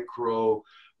getting micro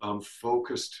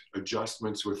focused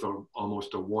adjustments with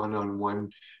almost a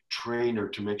one-on-one trainer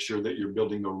to make sure that you're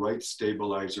building the right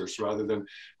stabilizers. Rather than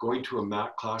going to a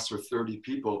mat class for 30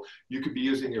 people, you could be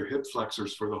using your hip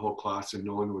flexors for the whole class and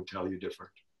no one would tell you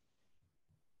different.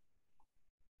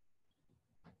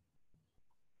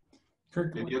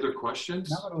 Kirk, Any other questions?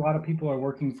 now that a lot of people are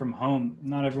working from home,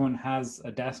 not everyone has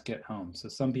a desk at home. So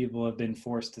some people have been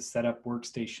forced to set up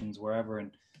workstations wherever,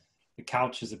 and the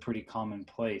couch is a pretty common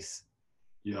place.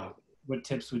 Yeah. What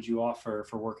tips would you offer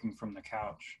for working from the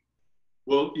couch?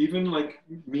 Well, even like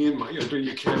me and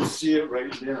you can't see it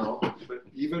right now, but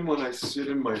even when I sit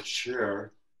in my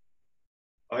chair,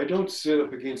 I don't sit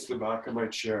up against the back of my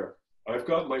chair. I've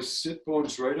got my sit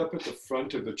bones right up at the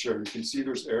front of the chair. You can see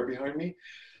there's air behind me.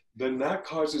 Then that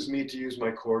causes me to use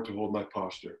my core to hold my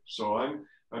posture. So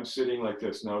I'm sitting like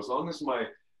this. Now, as long as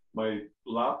my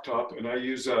laptop, and I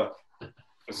use a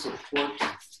support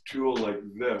tool like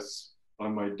this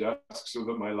on my desk so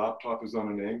that my laptop is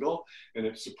on an angle and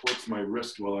it supports my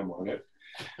wrist while I'm on it.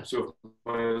 So if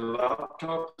my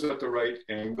laptop is at the right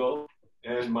angle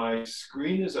and my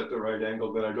screen is at the right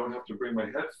angle, then I don't have to bring my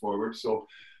head forward. So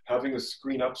having a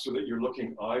screen up so that you're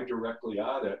looking eye directly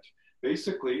at it,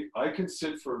 basically I can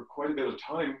sit for quite a bit of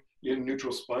time in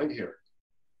neutral spine here.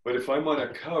 But if I'm on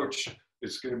a couch,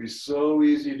 it's going to be so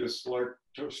easy to start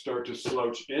to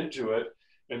slouch into it,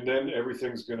 and then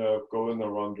everything's going to go in the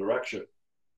wrong direction.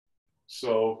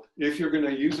 So if you're going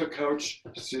to use a couch,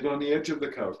 sit on the edge of the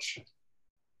couch.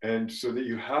 And so that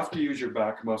you have to use your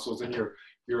back muscles and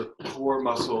your core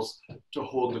muscles to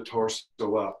hold the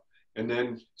torso up. And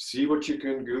then see what you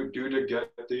can do to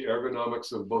get the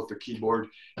ergonomics of both the keyboard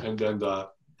and then the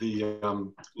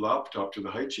laptop to the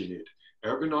height you need.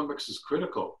 Ergonomics is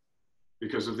critical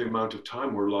because of the amount of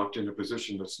time we're locked in a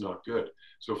position that's not good.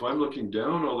 So if I'm looking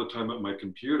down all the time at my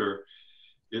computer,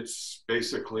 it's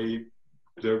basically,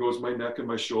 there goes my neck and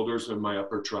my shoulders and my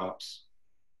upper traps.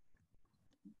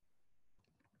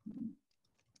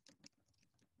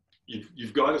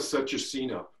 You've got to set your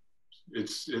scene up.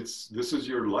 This is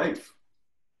your life.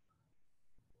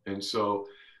 And so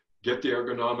get the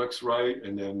ergonomics right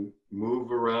and then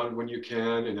move around when you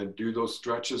can and then do those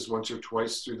stretches once or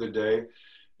twice through the day.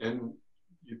 And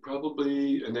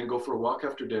and then go for a walk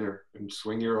after dinner and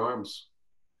swing your arms.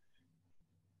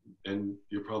 And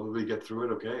you'll probably get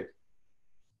through it okay.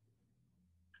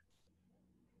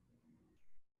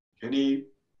 Any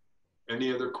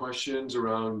other questions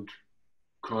around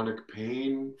chronic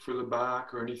pain for the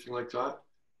back or anything like that?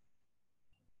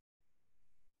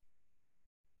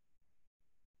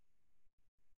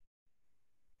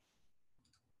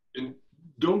 And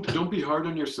don't be hard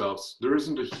on yourselves. There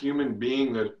isn't a human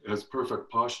being that has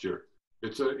perfect posture.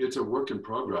 It's a work in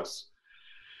progress.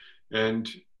 And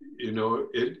you know,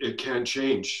 it can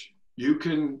change. You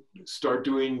can start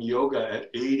doing yoga at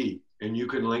 80 and you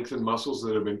can lengthen muscles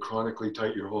that have been chronically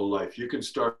tight your whole life. You can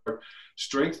start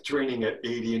strength training at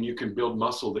 80 and you can build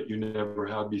muscle that you never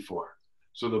had before.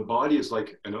 So the body is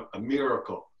like a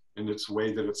miracle in its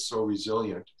way that it's so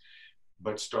resilient.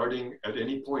 But starting at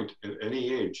any point, at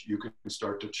any age, you can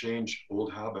start to change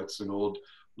old habits and old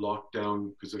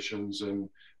lockdown positions and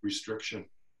restriction.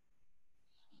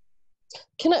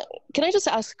 Can I just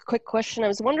ask a quick question? I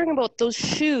was wondering about those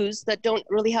shoes that don't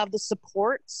really have the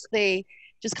supports. They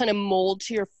just kind of mold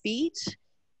to your feet.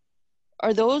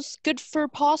 Are those good for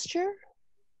posture?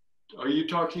 Are you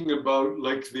talking about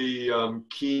like the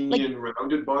Kenyan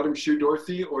rounded bottom shoe,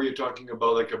 Dorothy? Or are you talking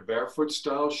about like a barefoot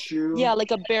style shoe? Yeah,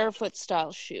 like a barefoot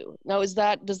style shoe. Now, does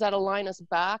that align us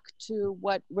back to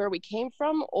where we came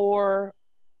from, or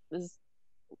is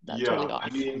that totally off? I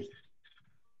mean,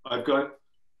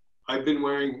 I've been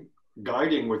wearing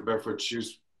guiding with barefoot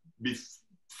shoes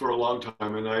for a long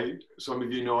time, and some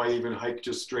of you know I even hike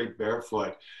just straight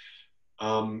barefoot.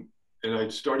 And I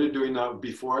started doing that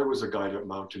before I was a guide at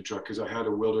Mountain Trek because I had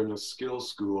a wilderness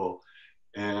skills school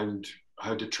and I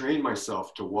had to train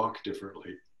myself to walk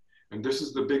differently. And this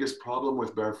is the biggest problem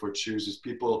with barefoot shoes is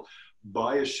people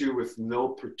buy a shoe with no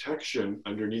protection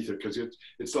underneath it because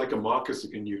it's like a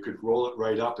moccasin and you could roll it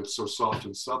right up. It's so soft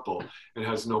and supple and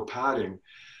has no padding.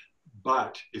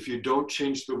 But if you don't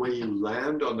change the way you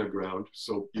land on the ground,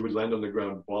 so you would land on the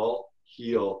ground, ball,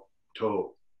 heel,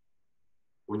 toe.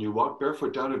 When you walk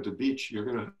barefoot down at the beach, you're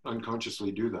going to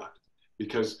unconsciously do that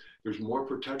because there's more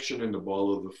protection in the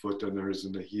ball of the foot than there is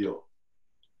in the heel.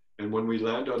 And when we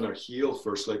land on our heel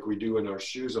first, like we do in our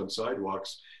shoes on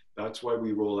sidewalks, that's why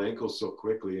we roll ankles so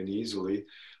quickly and easily.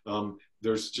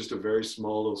 There's just a very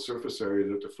small little surface area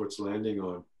that the foot's landing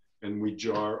on. And we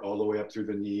jar all the way up through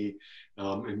the knee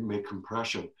and make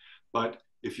compression. But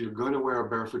if you're going to wear a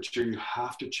barefoot shoe, you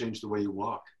have to change the way you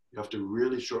walk. You have to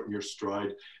really shorten your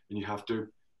stride and you have to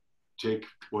take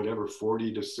whatever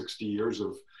 40 to 60 years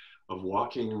of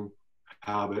walking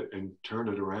habit and turn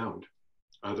it around.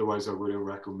 Otherwise, I wouldn't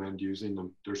recommend using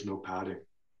them. There's no padding.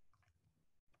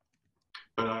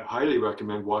 But I highly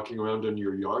recommend walking around in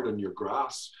your yard on your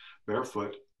grass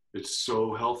barefoot It's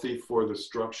so healthy for the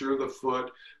structure of the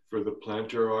foot, for the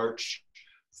plantar arch,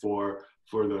 for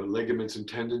the ligaments and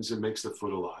tendons. It makes the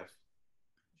foot alive.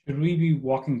 Should we be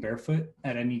walking barefoot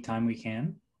at any time we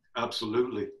can?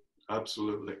 Absolutely.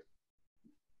 Absolutely.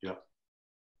 Yeah.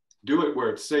 Do it where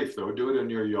it's safe, though. Do it in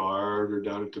your yard or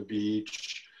down at the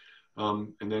beach.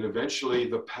 And then eventually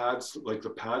the pads, like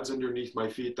the pads underneath my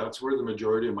feet, that's where the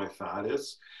majority of my fat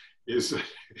is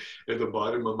at the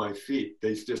bottom of my feet.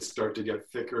 They just start to get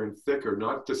thicker and thicker,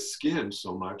 not the skin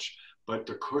so much, but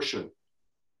the cushion.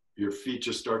 Your feet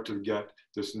just start to get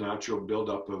this natural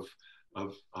buildup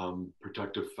of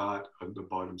protective fat on the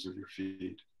bottoms of your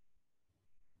feet.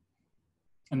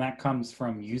 And that comes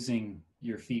from using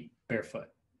your feet barefoot.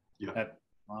 Yeah.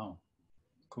 Wow.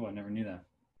 Cool. I never knew that.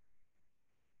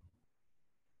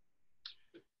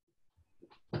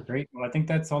 Great. Well, I think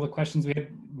that's all the questions. We had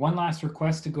one last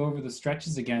request to go over the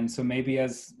stretches again. So maybe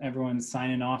as everyone's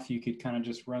signing off, you could kind of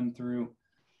just run through.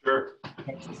 Sure.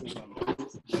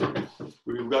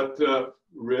 We've got the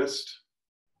wrist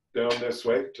down this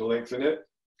way to lengthen it.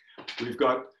 We've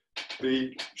got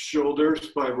the shoulders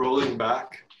by rolling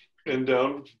back and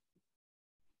down.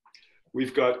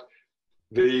 We've got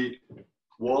the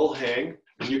wall hang,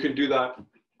 and you can do that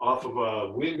off of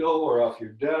a window or off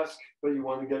your desk, but you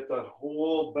want to get that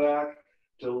whole back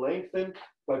to lengthen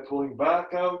by pulling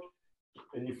back out,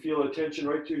 and you feel a tension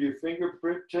right through your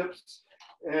fingertips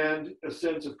and a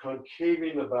sense of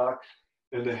concaving the back,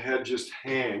 and the head just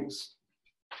hangs.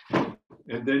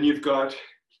 And then you've got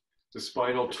the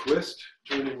spinal twist,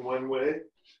 turning one way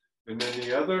and then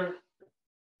the other.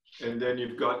 And then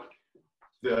you've got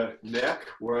the neck,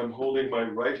 where I'm holding my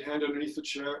right hand underneath the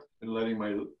chair and letting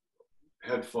my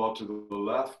head fall to the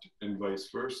left and vice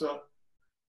versa.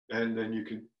 And then you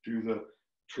can do the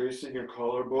tracing your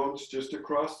collarbones just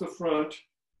across the front,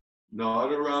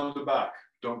 not around the back.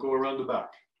 Don't go around the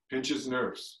back. Pinches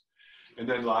nerves. And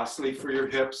then lastly, for your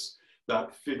hips,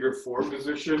 that figure 4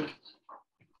 position,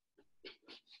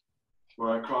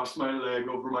 where I cross my leg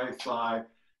over my thigh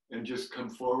and just come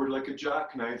forward like a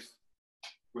jackknife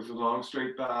with a long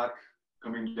straight back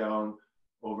coming down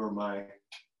over my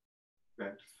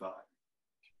bent thigh.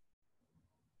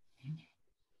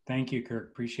 Thank you, Kirk.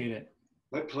 Appreciate it.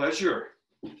 My pleasure.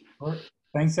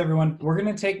 Thanks, everyone. We're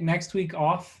going to take next week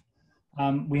off.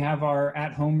 We have our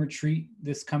at-home retreat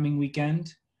this coming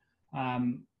weekend.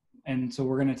 And so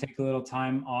we're going to take a little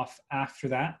time off after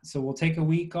that. So we'll take a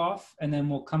week off, and then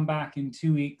we'll come back in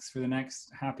 2 weeks for the next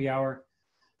happy hour.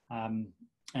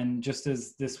 And just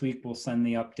as this week, we'll send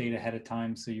the update ahead of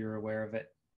time so you're aware of it.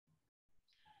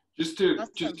 Just to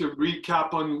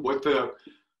recap on what the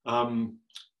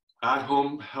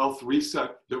at-home health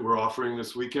reset that we're offering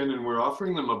this weekend, and we're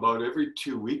offering them about every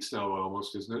 2 weeks now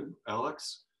almost, isn't it,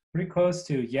 Alex? Pretty close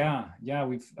to, yeah.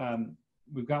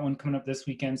 We've got one coming up this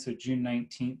weekend, so June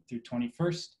 19th through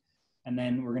 21st. And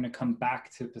then we're going to come back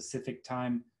to Pacific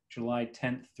time, July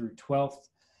 10th through 12th.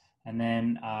 And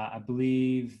then I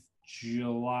believe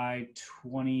July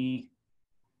 20,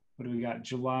 what do we got?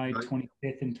 July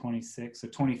 25th and 26th. So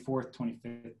 24th,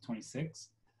 25th, 26th.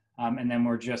 And then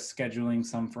we're just scheduling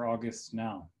some for August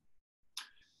now.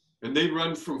 And they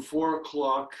run from 4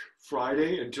 o'clock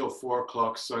Friday until 4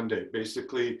 o'clock Sunday.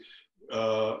 Basically,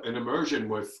 an immersion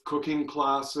with cooking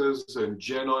classes and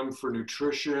Jen on for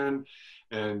nutrition,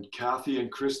 and Kathy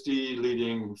and Christy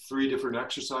leading 3 different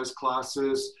exercise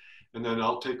classes. And then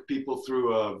I'll take people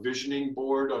through a visioning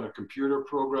board on a computer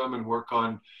program and work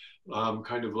on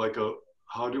kind of like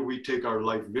how do we take our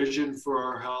life vision for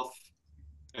our health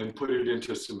and put it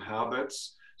into some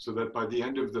habits, so that by the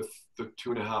end of the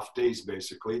 2.5 days,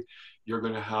 basically, you're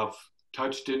going to have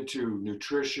touched into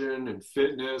nutrition and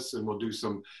fitness, and we'll do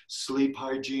some sleep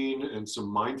hygiene and some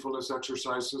mindfulness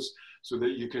exercises so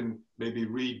that you can maybe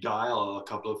redial a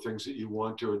couple of things that you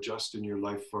want to adjust in your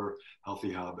life for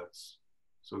healthy habits.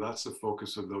 So that's the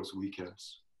focus of those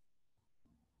weekends.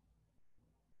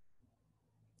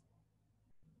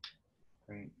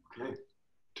 Great. Okay,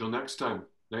 till next time.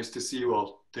 Nice to see you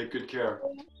all. Take good care.